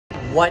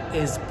What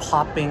is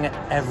popping,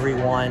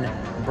 everyone?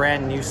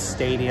 Brand new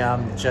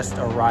stadium just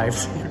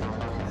arrived.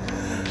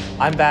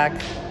 I'm back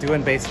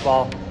doing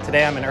baseball.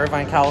 Today I'm in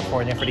Irvine,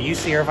 California for the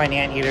UC Irvine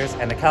Anteaters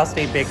and the Cal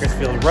State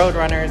Bakersfield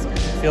Roadrunners.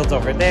 Field's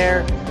over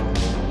there.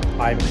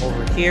 I'm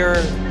over here,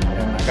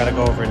 and I gotta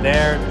go over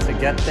there to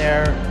get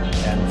there.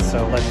 And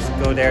so let's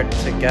go there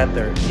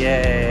together.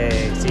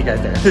 Yay! See you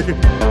guys there.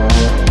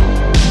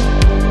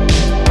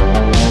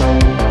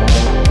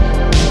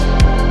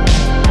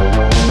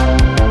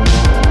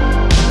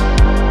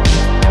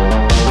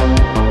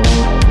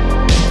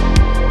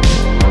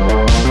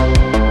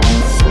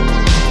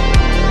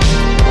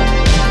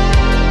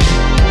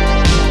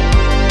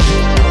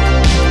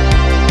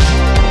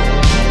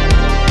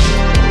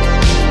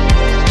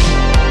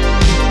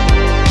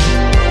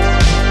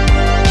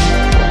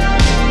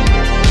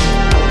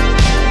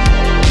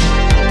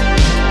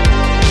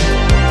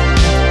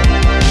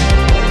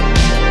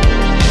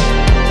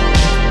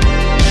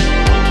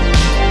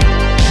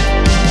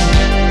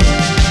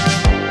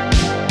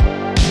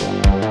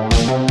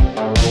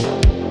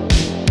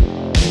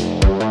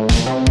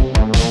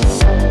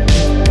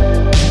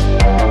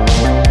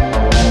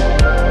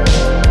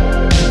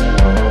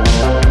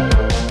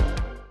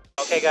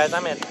 Guys,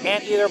 I'm at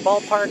Anteater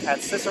Ballpark at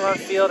Cicerone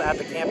Field at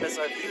the campus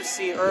of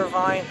UC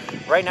Irvine.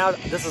 Right now,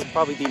 this is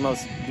probably the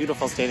most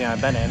beautiful stadium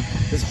I've been in.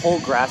 This whole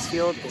grass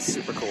field is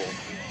super cool.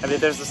 I mean,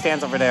 there's the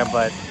stands over there,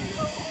 but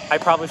I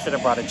probably should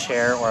have brought a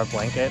chair or a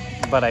blanket,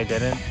 but I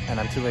didn't, and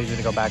I'm too lazy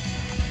to go back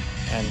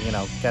and, you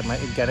know, get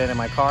in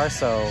my car,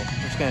 so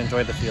I'm just gonna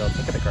enjoy the field.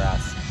 Look at the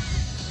grass.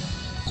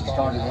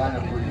 Starting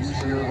lineup for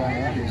UC Irvine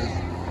Anteaters.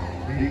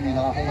 Leading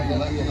off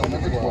left field,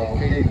 number 12,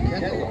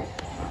 Khayle.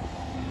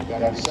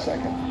 That is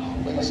second.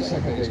 Play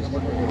second base, number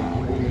 8.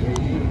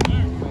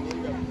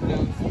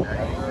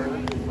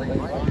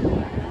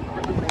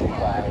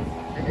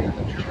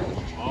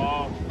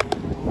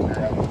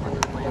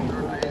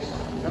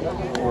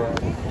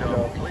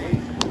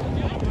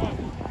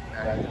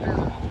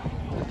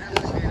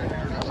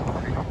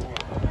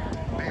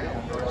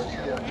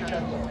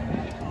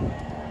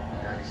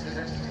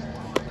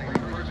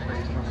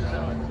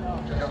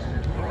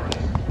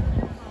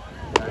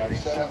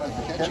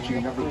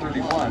 Catching number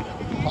 31,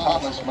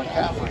 Thomas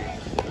McCaffrey.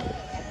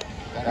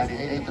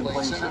 98th and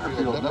playing center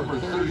field, number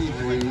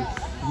 33,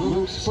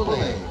 Luke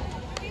Spillane.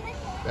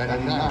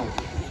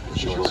 99th,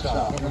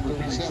 shortstop, number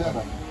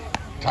 37,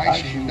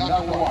 Taishi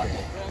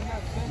Nakawake.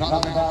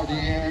 Knocking out the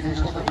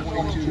Anteaters, number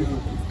 22,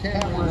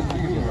 Cameron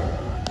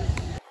Mueller.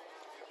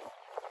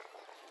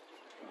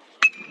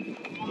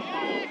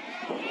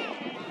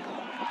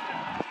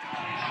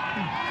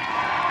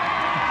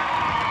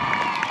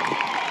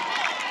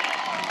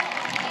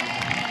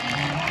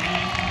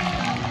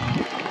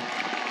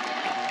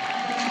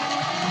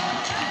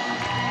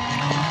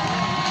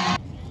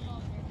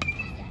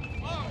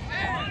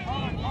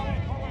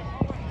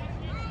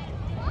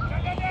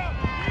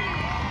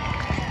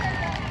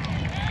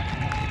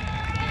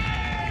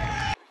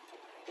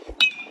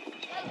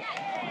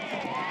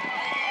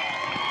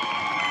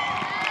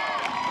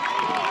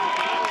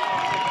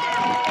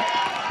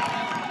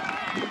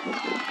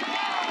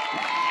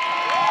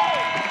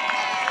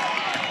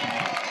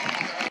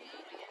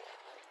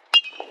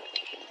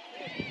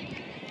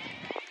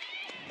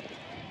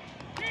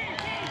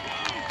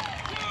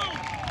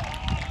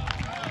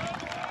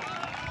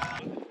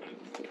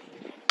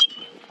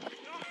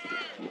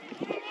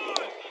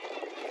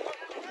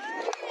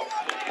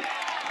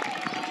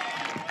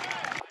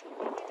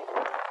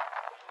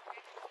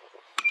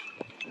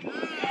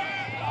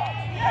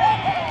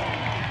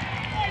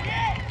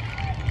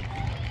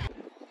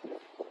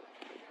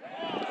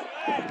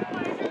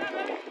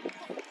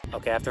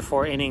 Okay, after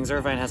 4 innings,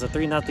 Irvine has a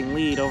 3-0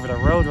 lead over the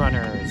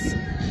Roadrunners.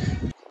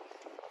 You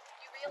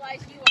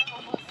realize you are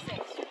almost 6.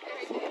 You're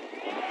very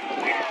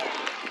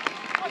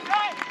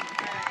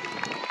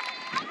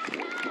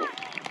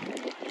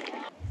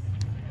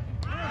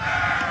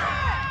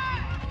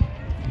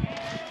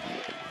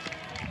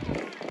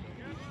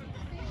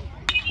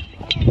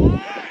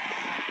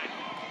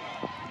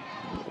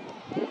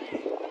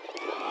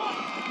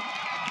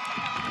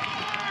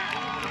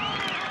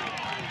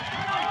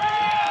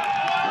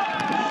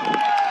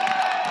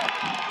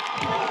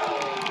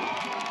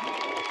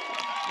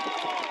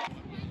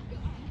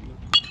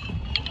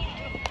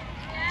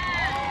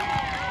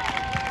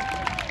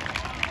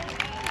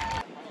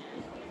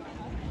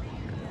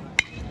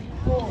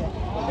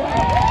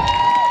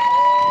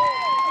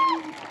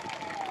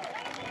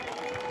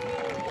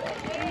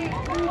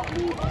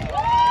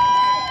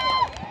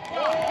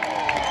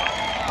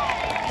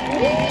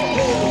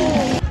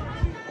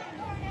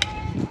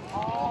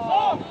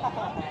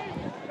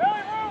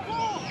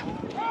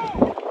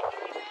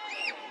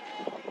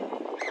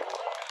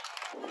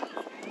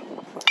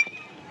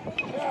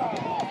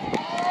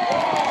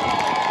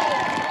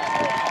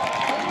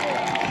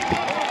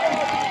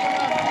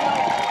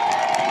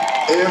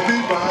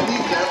Everybody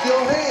clap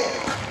your hands.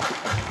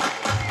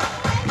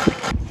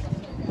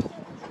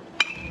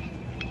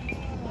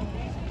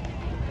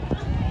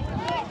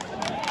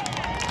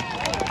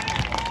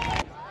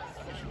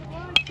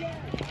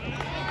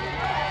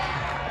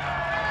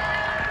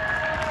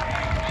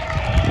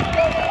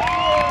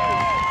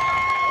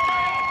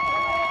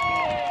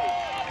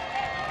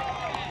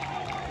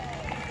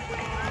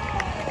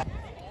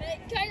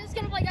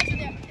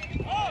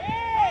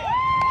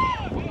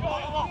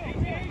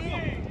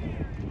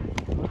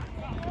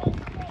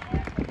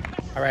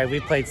 All right, we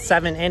played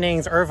 7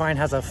 innings. Irvine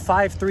has a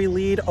 5-3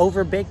 lead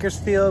over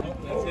Bakersfield.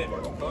 That's it.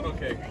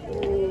 Okay.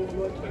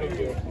 Thank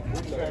you.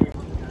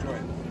 Enjoy.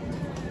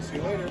 See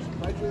you later.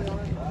 Bye,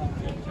 Juliana.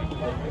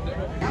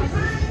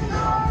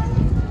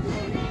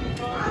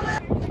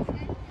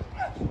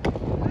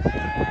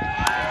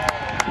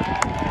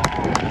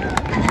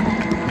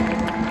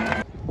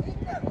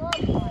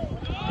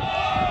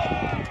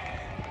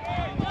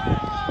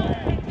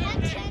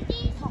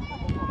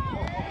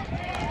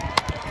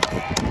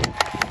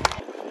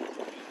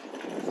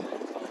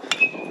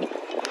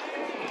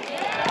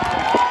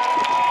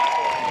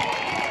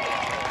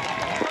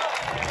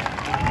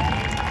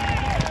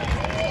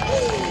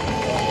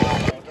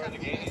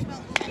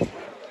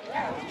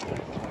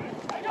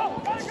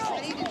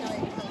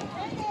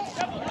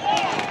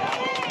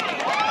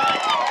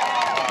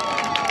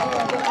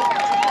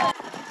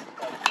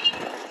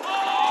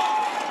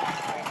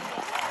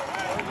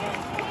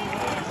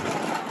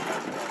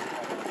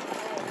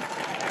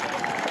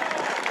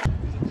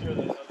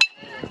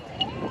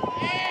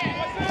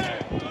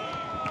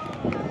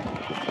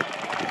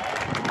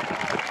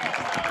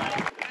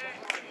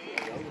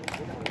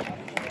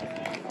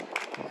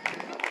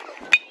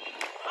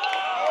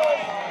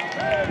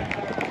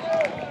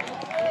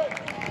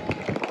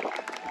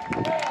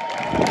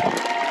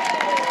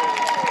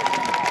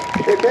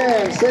 Hey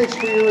fans, thanks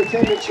for your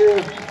attendance here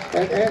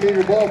at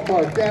Anteater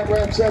Ballpark. That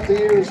wraps up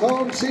the Eaters'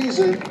 home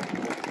season.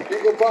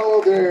 You can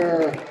follow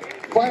their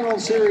final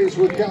series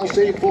with Cal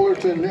State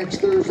Fullerton next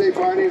Thursday,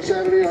 Friday, and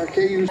Saturday on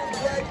KU.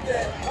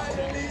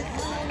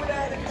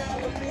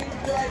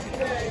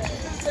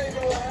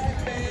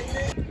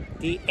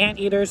 The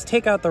Anteaters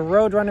take out the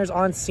Roadrunners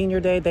on senior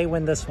day. They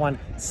win this one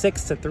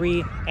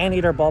 6-3.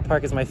 Anteater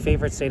Ballpark is my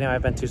favorite stadium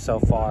I've been to so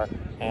far,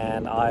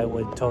 and I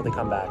would totally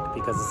come back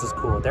because this is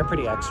cool. They're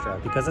pretty extra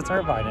because it's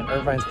Irvine, and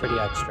Irvine's pretty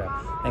extra.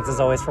 Thanks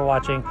as always for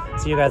watching.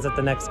 See you guys at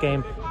the next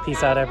game.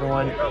 Peace out,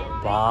 everyone.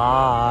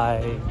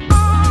 Bye.